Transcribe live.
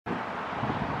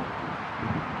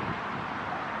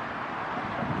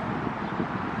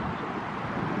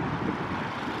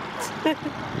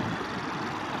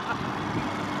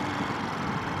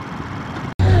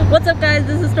What's up guys,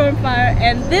 this is Stormfire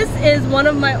and this is one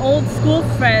of my old school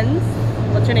friends.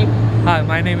 What's your name? Hi,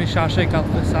 my name is Shashik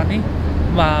Alfisani.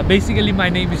 Basically my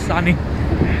name is Sani.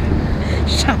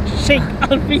 Shashik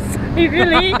Alfisani,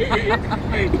 really?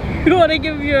 You want to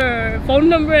give your phone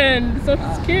number and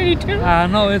social security too?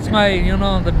 No, it's my,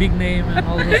 the big name and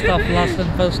all the stuff, last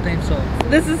and first name, so.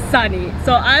 This is Sunny.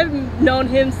 So I've known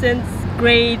him since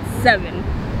grade 7,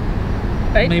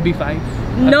 right? Maybe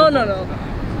 5. No.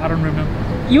 I don't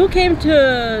remember. You came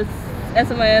to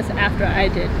SMIS after I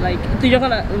did. Like,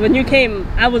 when you came,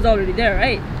 I was already there,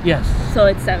 right? Yes. So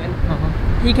it's 7.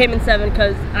 He came in 7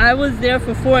 because I was there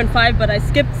for 4 and 5, but I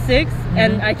skipped 6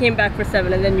 and I came back for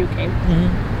 7 and then you came.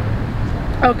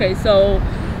 Okay, so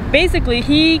basically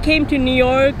he came to New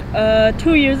York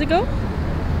 2 years ago.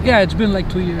 Yeah, it's been like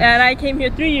 2 years. And I came here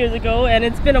 3 years ago and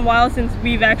it's been a while since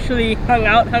we've actually hung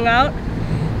out.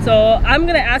 So I'm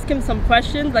gonna ask him some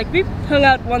questions. Like, we hung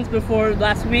out once before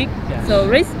last week. Yes. So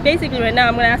basically right now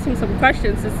I'm gonna ask him some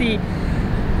questions to see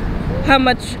how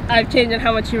much I've changed and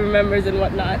how much he remembers and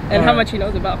whatnot, and how much he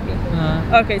knows about me.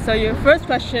 Okay, so your first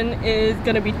question is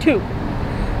gonna be 2.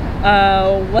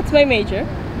 What's my major?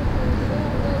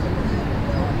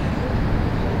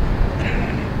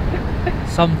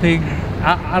 Something,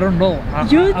 I don't know. I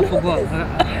forgot.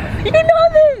 You know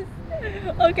this?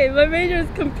 Okay, my major is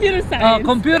computer science.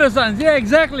 Computer science, yeah,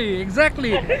 exactly.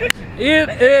 It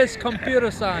is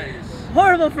computer science.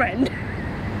 Horrible friend.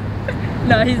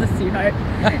 No, he's a sweetheart.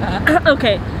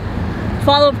 Okay,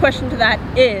 follow-up question to that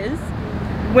is,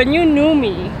 when you knew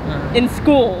me in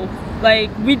school, like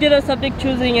we did a subject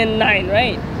choosing in 9,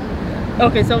 right?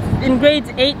 Okay, so in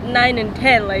grades 8, 9, and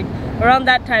 10, like around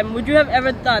that time, would you have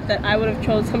ever thought that I would have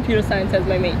chose computer science as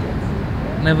my major?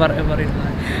 Never ever in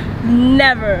life.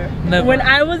 Never. Never. When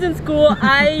I was in school,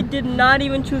 I did not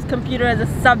even choose computer as a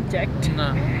subject.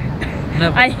 No,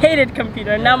 never. I hated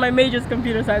computer, and now my major is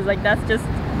computer science. Like, that's just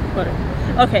whatever.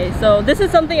 Okay, so this is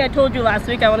something I told you last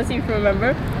week. I want to see if you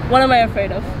remember. What am I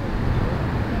afraid of?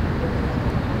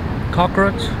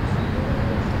 Cockroach.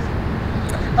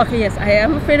 Okay, yes, I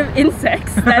am afraid of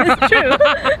insects. That is true.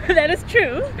 That is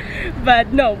true.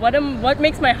 But no, what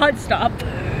makes my heart stop?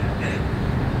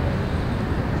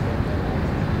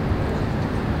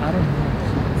 I don't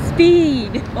know.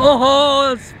 Speed.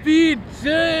 Oh, speed.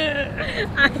 Shit.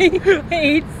 I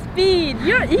hate speed.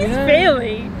 He's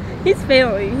failing. He's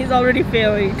failing. He's already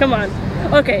failing. Come on.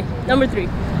 Okay, number 3.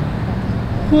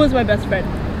 Who was my best friend?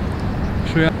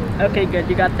 Shreya. Okay, good.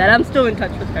 You got that. I'm still in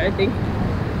touch with her, I think.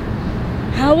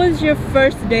 How was your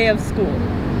first day of school?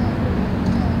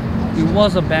 It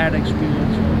was a bad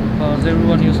experience because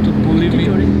everyone used to bully me.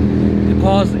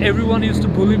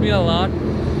 A lot.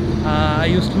 I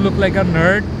used to look like a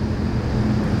nerd.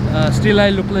 Still I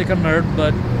look like a nerd,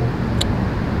 but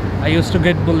I used to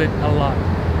get bullied a lot.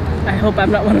 I hope I'm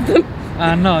not one of them.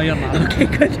 No, you're not. Okay,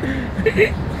 good.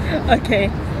 Okay.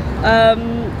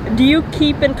 Do you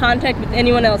keep in contact with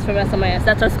anyone else from SMIS?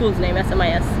 That's our school's name,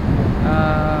 SMIS.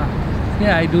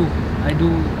 Yeah, I do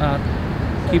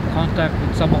keep contact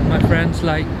with some of my friends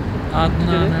like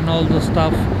Adnan and all the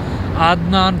stuff.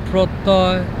 Adnan,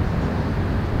 Protoy,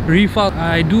 Rifa,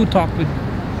 I do talk with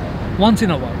once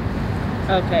in a while.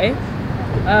 Okay.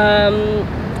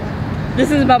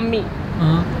 This is about me.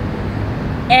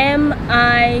 Am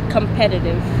I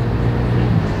competitive?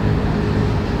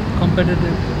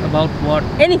 Competitive about what?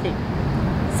 Anything.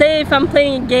 Say if I'm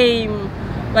playing a game,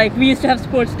 like we used to have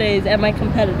sports days, am I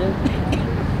competitive?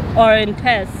 Or in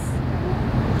tests?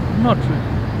 Not really.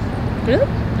 Really?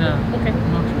 Yeah. Okay.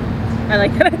 Not really. I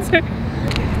like that answer.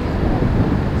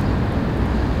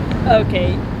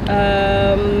 Okay.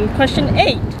 Question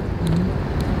 8.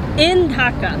 In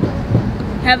Dhaka,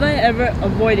 have I ever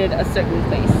avoided a certain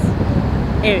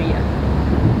area?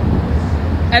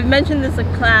 I've mentioned this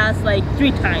in class like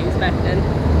 3 times back then.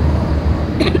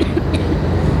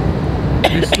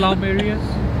 The slum areas?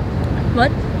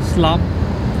 What? Slum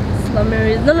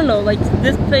areas? No, like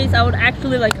this place I would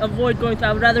actually like avoid going through.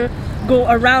 I would rather go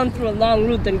around through a long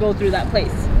route than go through that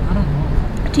place. I don't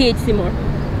know. TH Seymour.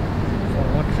 For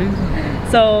what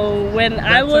reason? So when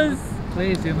I was... That's a good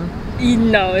place, you know?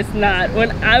 No, it's not.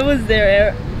 When I was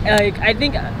there, like I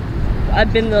think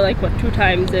I've been there like what 2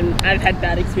 times and I've had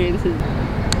bad experiences.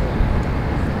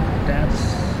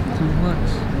 That's too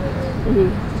much.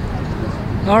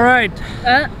 Alright.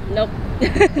 Nope.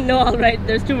 No, alright.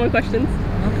 There's 2 more questions.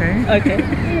 Okay. Okay.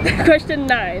 Question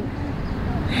 9.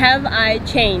 Have I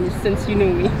changed since you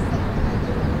knew me?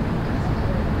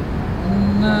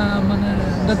 Nah,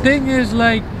 the thing is,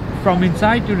 like, from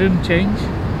inside you didn't change.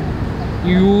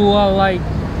 You are like,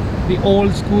 the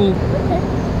old school.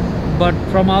 Okay. But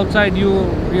from outside,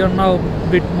 you're now a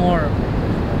bit more,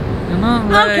 you know.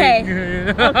 Like,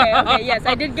 Okay. Okay. Yes,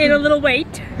 I did gain a little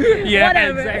weight. Yeah,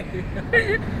 Whatever. exactly.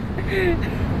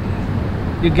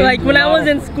 You gained Like when a I lot was of-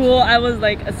 in school, I was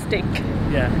like a stick.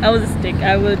 Yeah. I was a stick.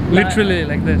 I would not- Literally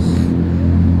like this.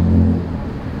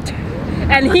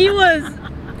 And he was.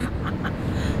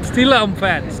 Still I'm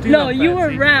fat. Still No, I'm you fat, were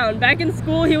see. round. Back in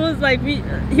school, he was like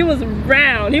he was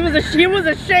round. He was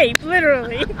a shape,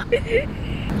 literally.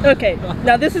 Okay,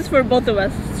 now this is for both of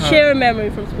us. Share a memory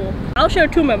from school. I'll share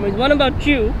two memories. One about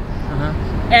you,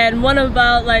 Uh-huh. and one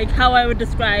about like how I would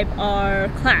describe our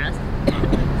class.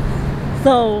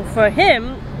 So for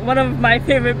him, one of my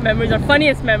favorite memories or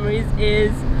funniest memories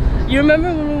is, you remember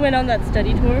when we went on that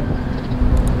study tour?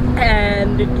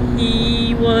 And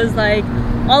he was like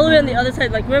all the way on the other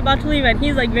side, like we're about to leave and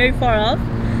he's like very far off,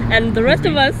 and the rest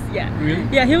of us, Really?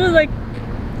 yeah, he was like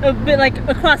a bit like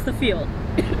across the field.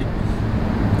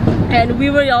 And we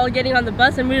were all getting on the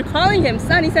bus and we were calling him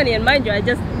Sunny, and mind you, I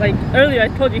just, like earlier I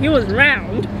told you, he was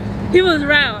round. He was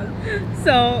round.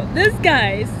 So this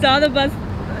guy saw the bus,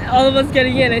 all of us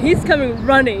getting in, and he's coming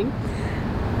running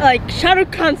like Shah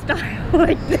Rukh Khan style,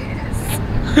 like this.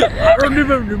 I don't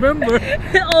even remember.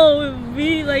 Oh,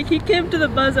 he came to the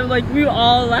bus and like we were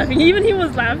all laughing. Even he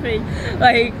was laughing.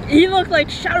 Like he looked like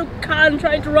Shah Rukh Khan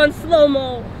trying to run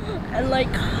slow-mo, and like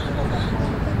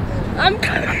I'm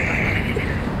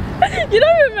you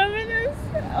don't remember this?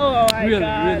 Oh my Really,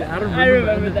 god. really, I don't I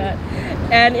remember remember that.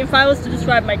 And if I was to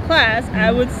describe my class,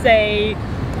 I would say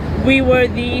we were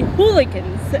the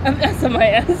hooligans of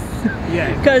SMIS.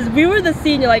 Yeah. Because we were the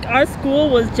senior, like our school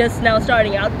was just now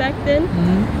starting out back then,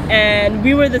 and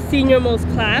we were the senior most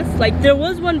class. Like there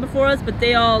was one before us, but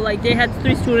they all, like they had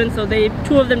 3 students, so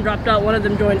two of them dropped out, one of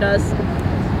them joined us.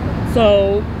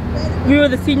 So we were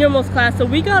the senior most class, so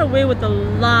we got away with a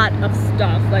lot of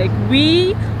stuff. Like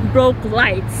we broke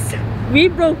lights, we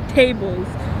broke tables,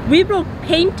 we broke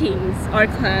paintings, our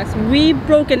class, we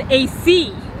broke an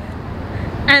AC.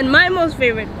 And my most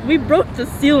favorite, we broke the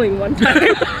ceiling one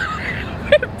time.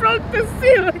 We broke the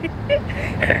ceiling.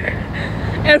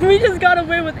 And we just got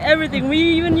away with everything. We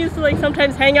even used to like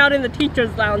sometimes hang out in the teacher's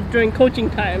lounge during coaching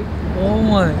time. Oh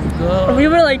my god. We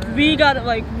were like,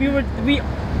 it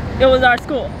was our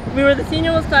school. We were the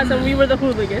senior most class and we were the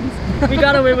hooligans. We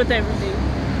got away with everything.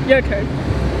 Your turn.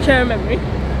 Share a memory.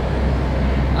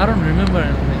 I don't remember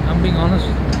anything. I'm being honest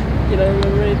with you. You don't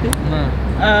remember anything? No.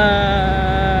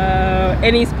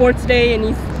 Any sports day,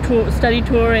 any study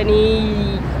tour,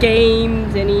 any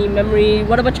games, any memory?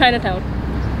 What about Chinatown?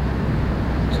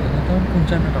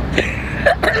 Chinatown?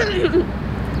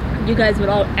 You guys would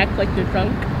all act like you're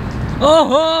drunk.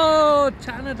 Oh,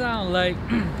 Chinatown! Like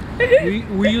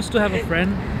we used to have a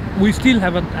friend. We still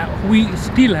have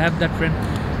that friend.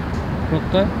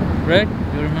 Protoy, right?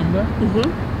 You remember?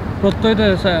 Protoy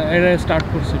era start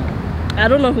করছিল. I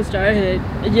don't know who started it.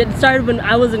 It started when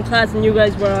I was in class and you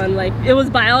guys were on, like, it was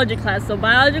biology class. So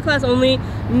biology class only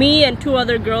me and 2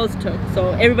 other girls took.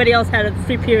 So everybody else had a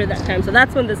free period that time. So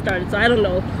that's when this started. So I don't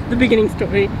know the beginning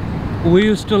story. We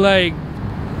used to like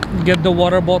get the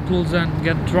water bottles and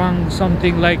get drunk,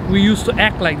 something like we used to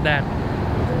act like that.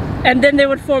 And then they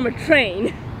would form a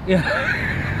train. Yeah.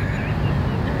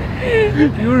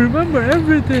 You remember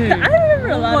everything. I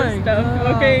remember a lot Oh of my stuff,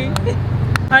 God. okay?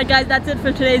 Alright guys, that's it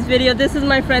for today's video. This is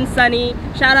my friend Sunny.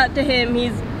 Shout out to him.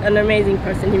 He's an amazing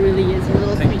person. He really is. He's a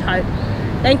little sweetheart.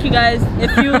 Thank you guys.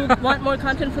 If you want more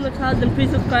content from the clouds, then please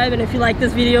subscribe. And if you like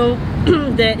this video,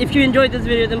 if you enjoyed this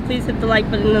video, then please hit the like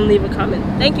button and leave a comment.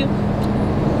 Thank you.